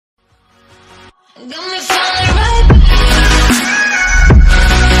Got me falling right back.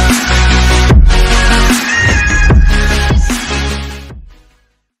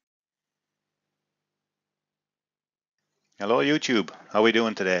 Hello YouTube, how are we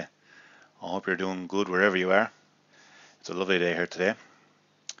doing today? I hope you're doing good wherever you are. It's a lovely day here today.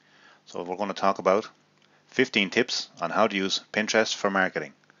 So we're going to talk about 15 tips on how to use Pinterest for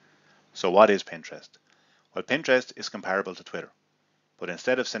marketing. So what is Pinterest? Well, Pinterest is comparable to Twitter, but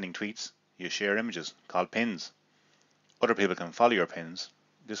instead of sending tweets, you share images called pins. Other people can follow your pins.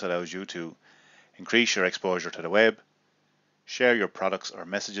 This allows you to increase your exposure to the web, share your products or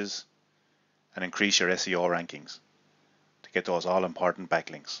messages, and increase your SEO rankings to get those all-important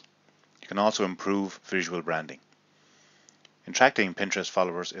backlinks. You can also improve visual branding. Attracting Pinterest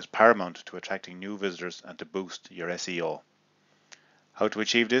followers is paramount to attracting new visitors and to boost your SEO. How to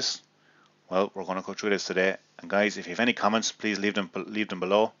achieve this? Well, we're going to go through this today. And guys, if you have any comments, please leave them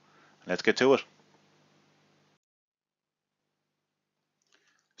below. Let's get to it.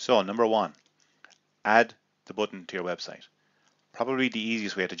 So, number 1, add the button to your website. Probably the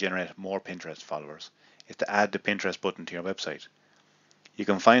easiest way to generate more Pinterest followers is to add the Pinterest button to your website. You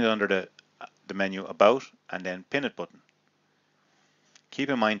can find it under the menu About and then Pin It button. Keep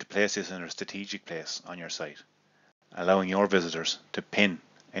in mind to place this in a strategic place on your site, allowing your visitors to pin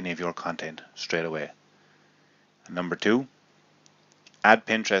any of your content straight away. And number 2, add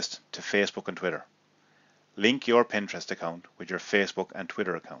Pinterest to Facebook and Twitter. Link your Pinterest account with your Facebook and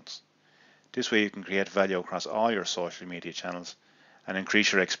Twitter accounts. This way you can create value across all your social media channels and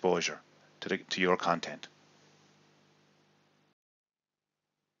increase your exposure to your content.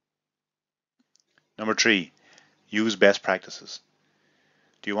 Number 3, use best practices.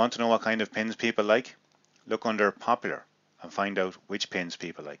 Do you want to know what kind of pins people like? Look under Popular and find out which pins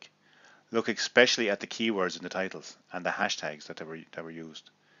people like. Look especially at the keywords in the titles and the hashtags that were used.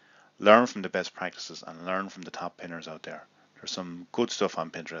 Learn from the best practices and learn from the top pinners out there. There's some good stuff on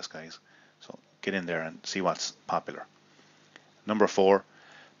Pinterest, guys. So get in there and see what's popular. Number 4,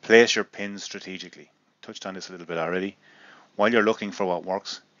 place your pins strategically. Touched on this a little bit already. While you're looking for what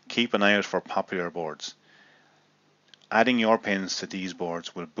works, keep an eye out for popular boards. Adding your pins to these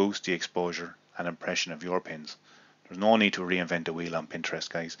boards will boost the exposure and impression of your pins. There's no need to reinvent the wheel on Pinterest,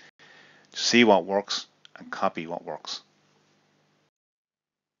 guys. Just see what works and copy what works.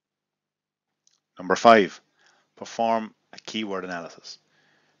 Number 5, perform a keyword analysis.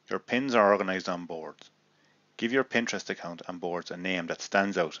 Your pins are organized on boards. Give your Pinterest account and boards a name that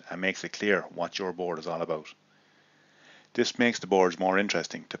stands out and makes it clear what your board is all about. This makes the boards more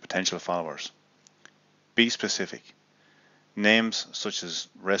interesting to potential followers. Be specific. Names such as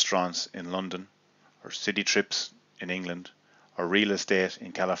restaurants in London or city trips in England or real estate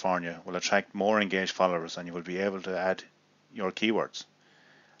in California will attract more engaged followers, and you will be able to add your keywords.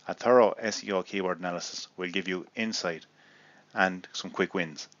 A thorough SEO keyword analysis will give you insight and some quick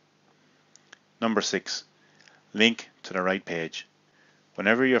wins. Number 6, link to the right page.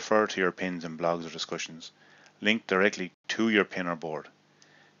 Whenever you refer to your pins in blogs or discussions, link directly to your pin or board.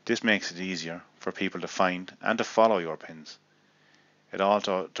 This makes it easier for people to find and to follow your pins. It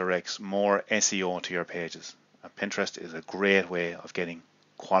also directs more SEO to your pages. And Pinterest is a great way of getting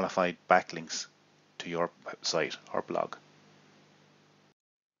qualified backlinks to your site or blog.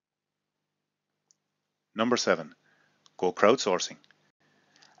 Number 7, go crowdsourcing.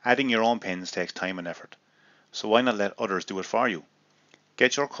 Adding your own pins takes time and effort, so why not let others do it for you?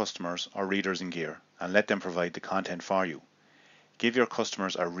 Get your customers or readers in gear and let them provide the content for you. Give your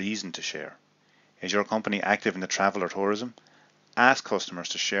customers a reason to share. Is your company active in the travel or tourism? Ask customers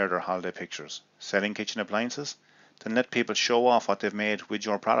to share their holiday pictures. Selling kitchen appliances? Then let people show off what they've made with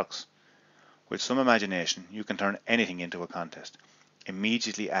your products. With some imagination, you can turn anything into a contest,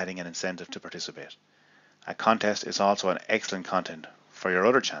 immediately adding an incentive to participate. A contest is also an excellent content for your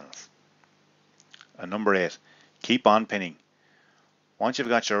other channels. And number 8, keep on pinning. Once you've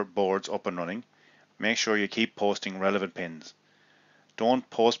got your boards up and running, make sure you keep posting relevant pins. Don't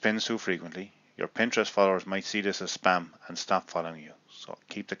post pins too frequently. Your Pinterest followers might see this as spam and stop following you. So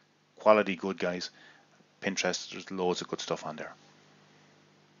keep the quality good, guys. Pinterest, there's loads of good stuff on there.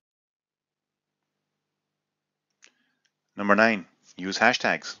 Number 9, use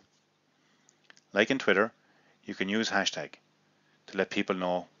hashtags. Like in Twitter, you can use hashtag to let people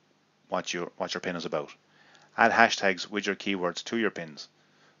know what your pin is about. Add hashtags with your keywords to your pins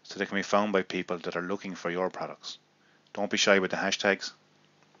so they can be found by people that are looking for your products. Don't be shy with the hashtags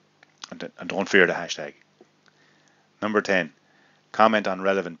and don't fear the hashtag. Number 10, comment on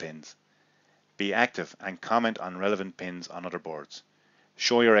relevant pins. Be active and comment on relevant pins on other boards.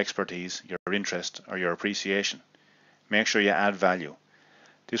 Show your expertise, your interest, or your appreciation. Make sure you add value.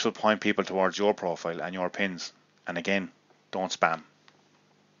 This will point people towards your profile and your pins. And again, don't spam.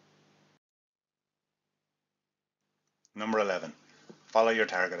 Number 11. Follow your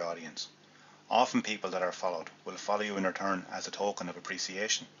target audience. Often people that are followed will follow you in return as a token of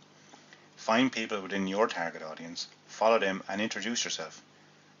appreciation. Find people within your target audience, follow them and introduce yourself.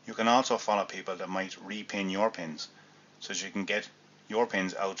 You can also follow people that might repin your pins so that you can get your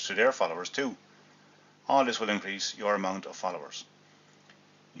pins out to their followers too. All this will increase your amount of followers.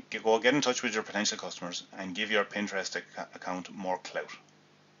 Go get in touch with your potential customers and give your Pinterest account more clout.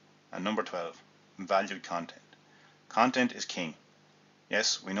 And number 12, valued content. Content is king.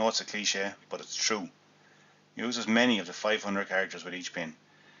 Yes, we know it's a cliche, but it's true. Use as many of the 500 characters with each pin.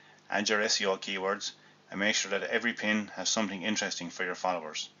 Add your SEO keywords and make sure that every pin has something interesting for your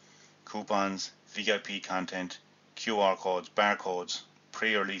followers. Coupons, VIP content, QR codes, barcodes,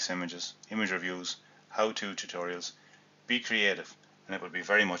 pre-release images, image reviews, how-to tutorials. Be creative and it will be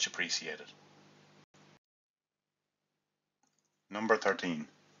very much appreciated. Number 13.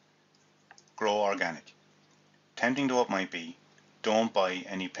 Grow organic. Tempting though it might be, don't buy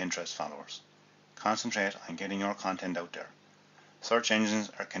any Pinterest followers. Concentrate on getting your content out there. Search engines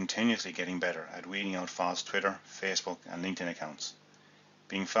are continuously getting better at weeding out false Twitter, Facebook and LinkedIn accounts.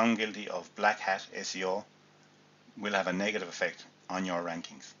 Being found guilty of black hat SEO will have a negative effect on your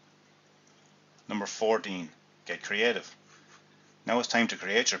rankings. Number 14. Get creative. Now it's time to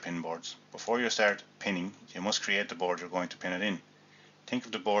create your pin boards. Before you start pinning, you must create the board you're going to pin it in. Think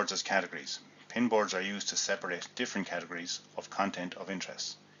of the boards as categories. Pin boards are used to separate different categories of content of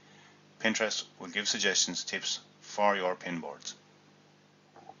interest. Pinterest will give suggestions, tips for your pin boards.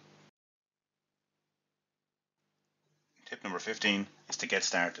 Tip number 15 is to get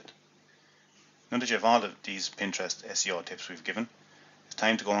started. Now that you have all of these Pinterest SEO tips we've given, it's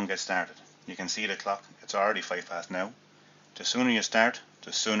time to go and get started. You can see the clock, it's already 5 past now. The sooner you start,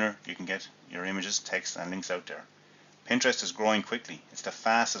 the sooner you can get your images, text and links out there. Pinterest is growing quickly. It's the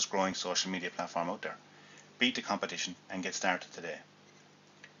fastest growing social media platform out there. Beat the competition and get started today.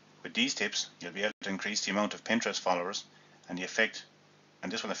 With these tips, you'll be able to increase the amount of Pinterest followers and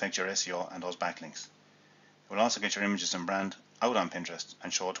this will affect your SEO and those backlinks. It will also get your images and brand out on Pinterest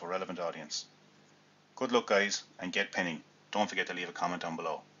and show it to a relevant audience. Good luck guys and get pinning. Don't forget to leave a comment down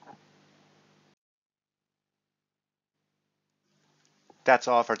below. That's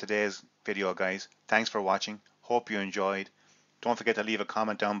all for today's video guys. Thanks for watching. Hope you enjoyed. Don't forget to leave a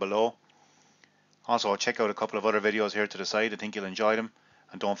comment down below. Also check out a couple of other videos here to the side. I think you'll enjoy them.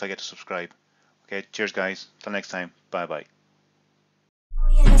 And don't forget to subscribe. Okay, cheers guys. Till next time. Bye bye. Oh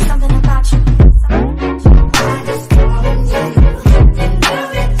yeah, there's something about you.